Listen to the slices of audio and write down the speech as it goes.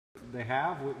they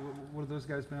have? What have those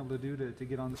guys been able to do to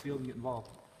get on the field and get involved?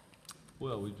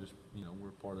 Well, we just, we're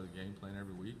part of the game plan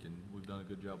every week, and we've done a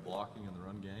good job blocking in the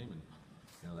run game,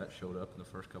 and that showed up in the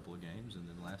first couple of games, and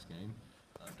then last game,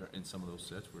 in some of those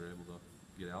sets, we were able to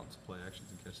get out and play actions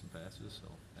and catch some passes. So,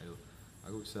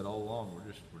 like we said all along,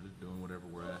 we're just doing whatever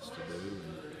we're asked to do,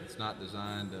 and it's not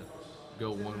designed to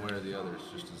go one way or the other.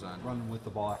 It's just designed running with the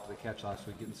ball after the catch last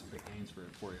week, getting some big gains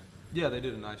for you. Yeah, they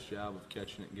did a nice job of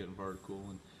catching it and getting vertical,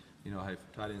 and hey,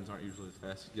 tight ends aren't usually the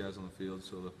fastest guys on the field,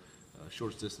 so the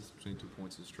shortest distance between 2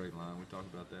 points is a straight line. We talk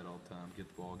about that all the time. Get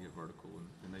the ball, get vertical,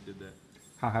 and they did that.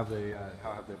 How have they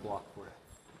blocked for you?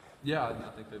 Yeah, I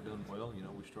think they've done well.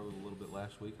 We struggled a little bit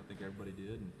last week. I think everybody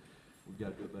did, and we've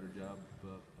got to do a better job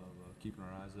of keeping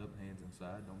our eyes up, hands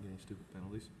inside, don't get any stupid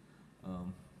penalties.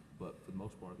 But for the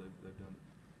most part, they've done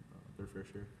their fair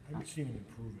share. Have you seen them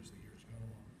improve as the years go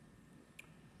along?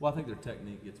 Well, I think their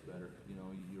technique gets better.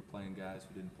 You're playing guys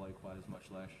who didn't play quite as much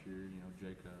last year.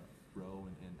 Jake Rowe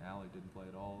and Allie didn't play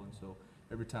at all, and so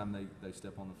every time they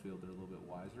step on the field, they're a little bit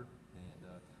wiser. And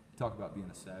you talk about being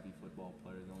a savvy football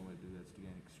player. The only way to do that is to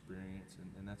gain experience,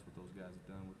 and that's what those guys have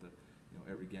done with the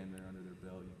every game they're under their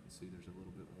belt. You can see there's a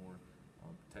little bit more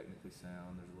technically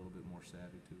sound. There's a little bit more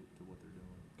savvy to what they're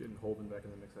doing. Getting Holden back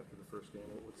in the mix after the first game,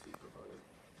 what's he provided?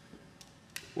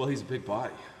 Well, he's a big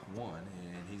body, one,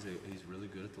 and he's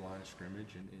really good at the line of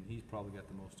scrimmage, and he's probably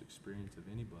got the most experience of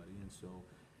anybody. And so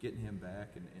getting him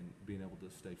back and being able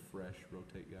to stay fresh,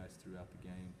 rotate guys throughout the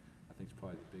game, I think is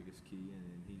probably the biggest key,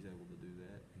 and he's able to do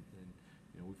that.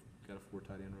 And we've got a 4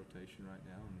 tight end rotation right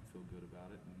now, and we feel good about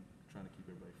it and trying to keep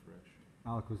everybody fresh.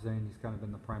 Malik was saying he's kind of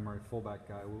been the primary fullback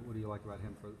guy. What do you like about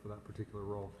him for that particular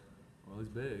role? Well,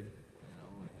 he's big,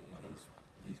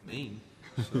 he's mean.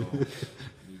 So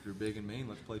if you're big and mean,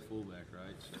 let's play fullback,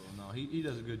 right? So no, he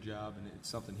does a good job, and it's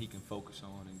something he can focus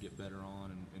on and get better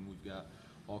on, and we've got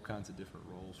all kinds of different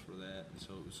roles for that. And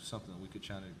so it was something that we could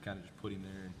kind of just put him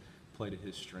there and play to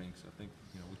his strengths. I think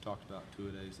we talked about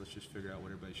two-a-days. Let's just figure out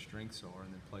what everybody's strengths are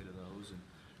and then play to those. And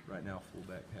right now,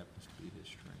 fullback happens to be his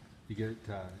strength. You get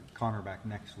Connor back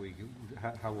next week.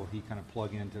 How will he kind of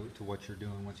plug into what you're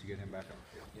doing once you get him back on the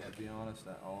field? Yeah, to be honest,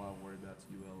 all I worry about is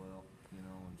ULL,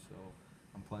 and so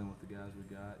I'm playing with the guys we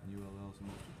got, and ULL is the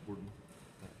most important.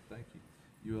 Thank you.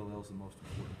 ULL is the most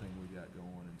important thing we got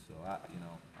going, and so I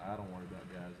don't worry about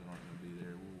guys that aren't going to be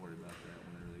there. We'll worry about that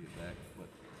whenever they get back.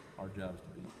 But our job is to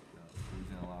beat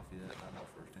Louisiana Lafayette. I know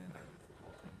firsthand they're a good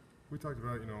football team. We talked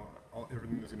about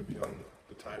everything that's going to be on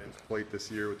the tight ends plate this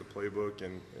year with the playbook,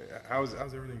 and how's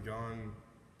everything gone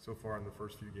so far in the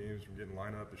first few games from getting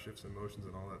lineup to shifts and motions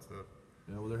and all that stuff?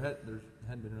 Well, there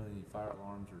hadn't been really any fire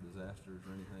alarms or disasters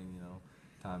or anything,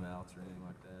 timeouts or anything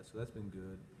like that. So that's been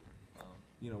good.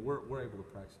 We're able to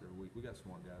practice every week. We got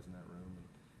smart guys in that room, and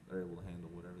they're able to handle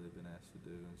whatever they've been asked to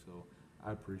do. And so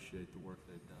I appreciate the work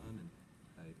they've done. And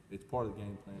hey, it's part of the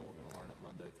game plan. We're going to learn it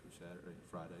Monday through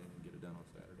Friday, and get it done on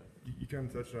Saturday. You kind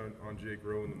of touched on Jake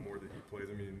Rowe and the more that he plays.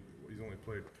 I mean, he's only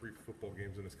played 3 football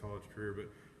games in his college career, but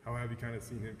how have you kind of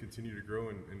seen him continue to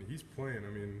grow? And he's playing,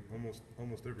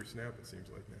 almost every snap, it seems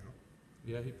like now.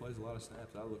 Yeah, he plays a lot of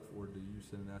snaps. I look forward to you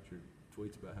sending out your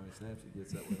tweets about how many snaps he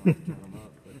gets. That way I don't have to turn them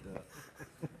up.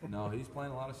 But no, he's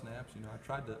playing a lot of snaps. I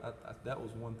tried to. That was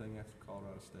one thing after the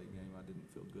Colorado State game I didn't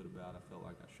feel good about. I felt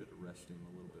like I should have rested him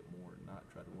a little bit more and not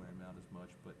try to wear him out as much.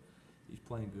 But he's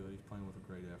playing good. He's playing with a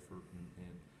great effort,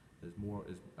 and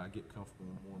as I get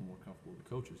comfortable, more and more comfortable, the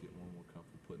coaches get more and more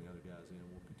comfortable putting the other guys in.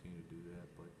 We'll continue to do that.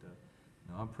 But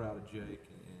I'm proud of Jake,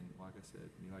 and like I said,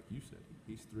 like you said,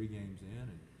 he's 3 games in,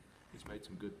 and he's made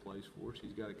some good plays for us.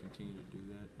 He's got to continue to do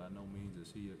that. By no means is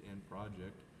he an end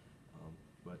project,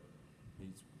 but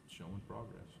he's showing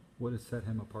progress. What has set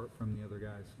him apart from the other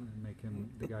guys and make him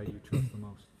the guy you trust the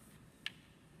most?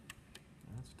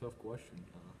 That's a tough question.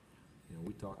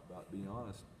 We talk about, being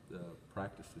honest,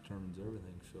 practice determines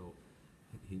everything. So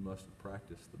he must have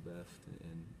practiced the best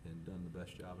and done the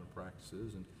best job in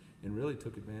practices, and really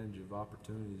took advantage of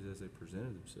opportunities as they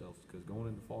presented themselves. Because going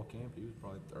into fall camp, he was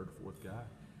probably the 3rd or 4th guy.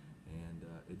 And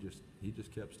he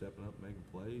just kept stepping up, making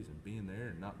plays, and being there,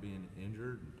 and not being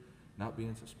injured, and not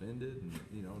being suspended,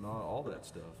 and not all that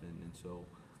stuff. And so,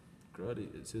 Crud,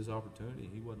 it's his opportunity.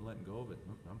 He wasn't letting go of it.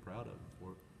 I'm proud of him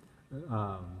for it.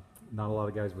 Not a lot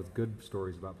of guys with good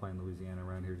stories about playing Louisiana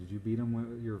around here. Did you beat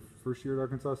them your first year at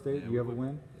Arkansas State? Yeah, Do you have a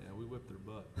win? Yeah, we whipped their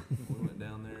butt. We went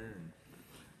down there and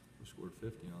we scored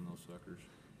 50 on those suckers.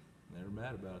 And they were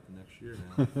mad about it the next year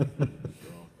now.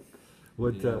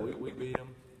 So, we beat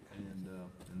them.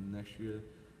 And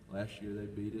last year they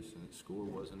beat us, and the score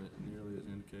wasn't nearly as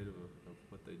indicative of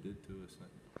what they did to us.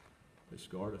 They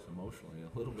scarred us emotionally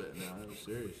a little bit now. It was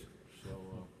serious.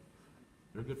 So,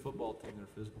 they're a good football team. They're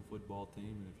a physical football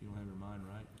team, and if you don't have your mind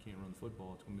right, you can't run the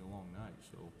football. It's going to be a long night.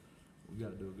 So we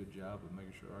got to do a good job of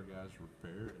making sure our guys are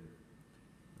prepared. And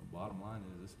bottom line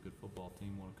is, this is a good football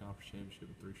team. Won a conference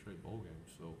championship in 3 straight bowl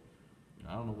games. So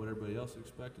I don't know what everybody else is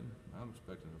expecting. I'm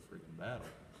expecting a freaking battle.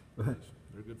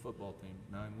 They're a good football team.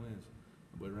 9 wins.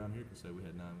 Nobody around here can say we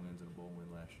had 9 wins and a bowl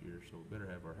win last year. So we better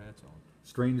have our hats on.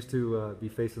 Strange to be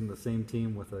facing the same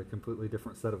team with a completely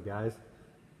different set of guys.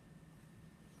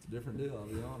 It's a different deal, I'll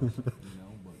be honest, but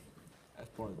that's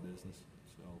part of the business.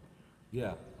 So,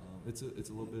 yeah, it's a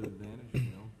little bit of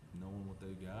advantage, knowing what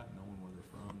they got, knowing where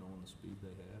they're from, knowing the speed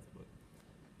they have. But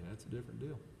yeah, it's a different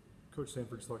deal. Coach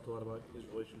Sanford's talked a lot about his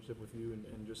relationship with you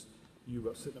and just you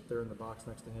sitting up there in the box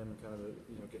next to him and kind of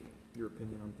getting your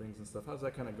opinion on things and stuff. How's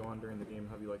that kind of gone during the game?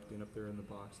 How do you like being up there in the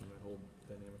box and that whole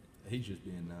dynamic? He's just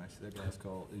being nice. That guy's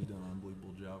he's done an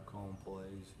unbelievable job calling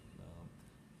plays,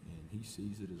 and he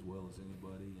sees it as well as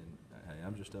anybody. And hey,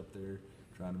 I'm just up there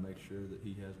trying to make sure that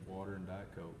he has water and Diet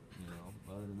Coke.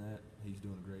 Other than that, he's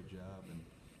doing a great job. And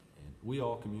we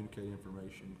all communicate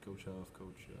information. Coach Huff,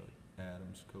 Coach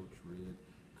Adams, Coach Ridd,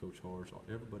 Coach Horse.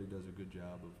 Everybody does a good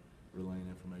job of relaying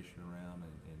information around.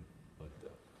 But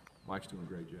Mike's doing a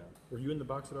great job. Were you in the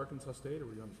box at Arkansas State or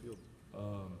were you on the field?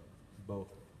 Both.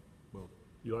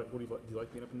 Do you like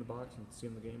being up in the box and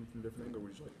seeing the game from a different angle, or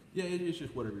would you like? Yeah, it's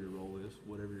just whatever your role is,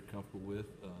 whatever you're comfortable with.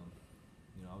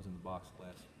 I was in the box the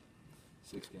last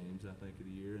 6 games, I think, of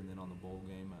the year, and then on the bowl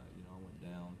game, I went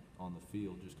down on the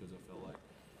field just because I felt like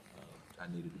I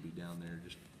needed to be down there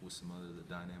just with some other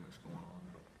dynamics going on.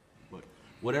 But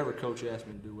whatever Coach asked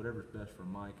me to do, whatever's best for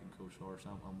Mike and Coach Harsh,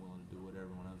 I'm willing to do whatever.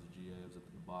 When I was a GA, I was up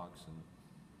in the box, and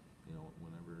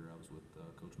whenever I was with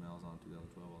Coach Malzahn in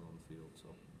 2012, I was on the field.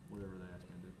 So whatever they asked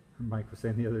me to do. Mike was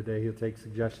saying the other day he'll take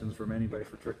suggestions from anybody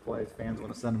for trick plays. Fans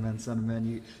want to send them in.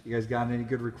 You guys got any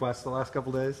good requests the last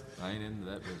couple days? I ain't into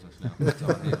that business now. It's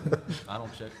on him. I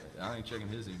don't check. I ain't checking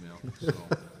his email. So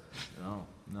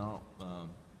no.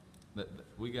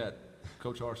 We got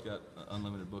Coach Hart's got an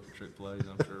unlimited book of trick plays.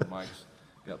 I'm sure Mike's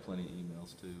got plenty of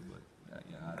emails too. But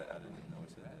I didn't even know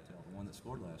he said I had to tell the one that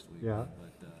scored last week. Yeah.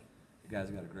 But the guy's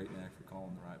got a great knack for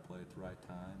calling the right play at the right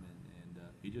time, and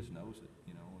he just knows it.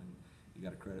 And you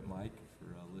got to credit Mike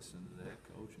for listening to the head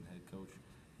coach, and head coach,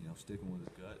 sticking with his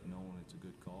gut, knowing it's a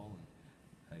good call. And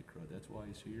hey, crud, that's why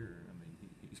he's here. I mean,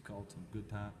 he's called some good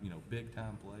time, big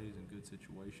time plays in good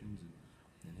situations,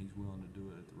 and he's willing to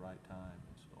do it at the right time.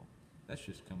 And so that's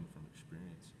just coming from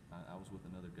experience. I was with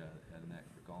another guy that had a knack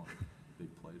for calling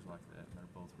big plays like that. They're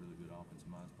both really good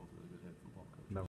offensive minds, both really good head football coaches.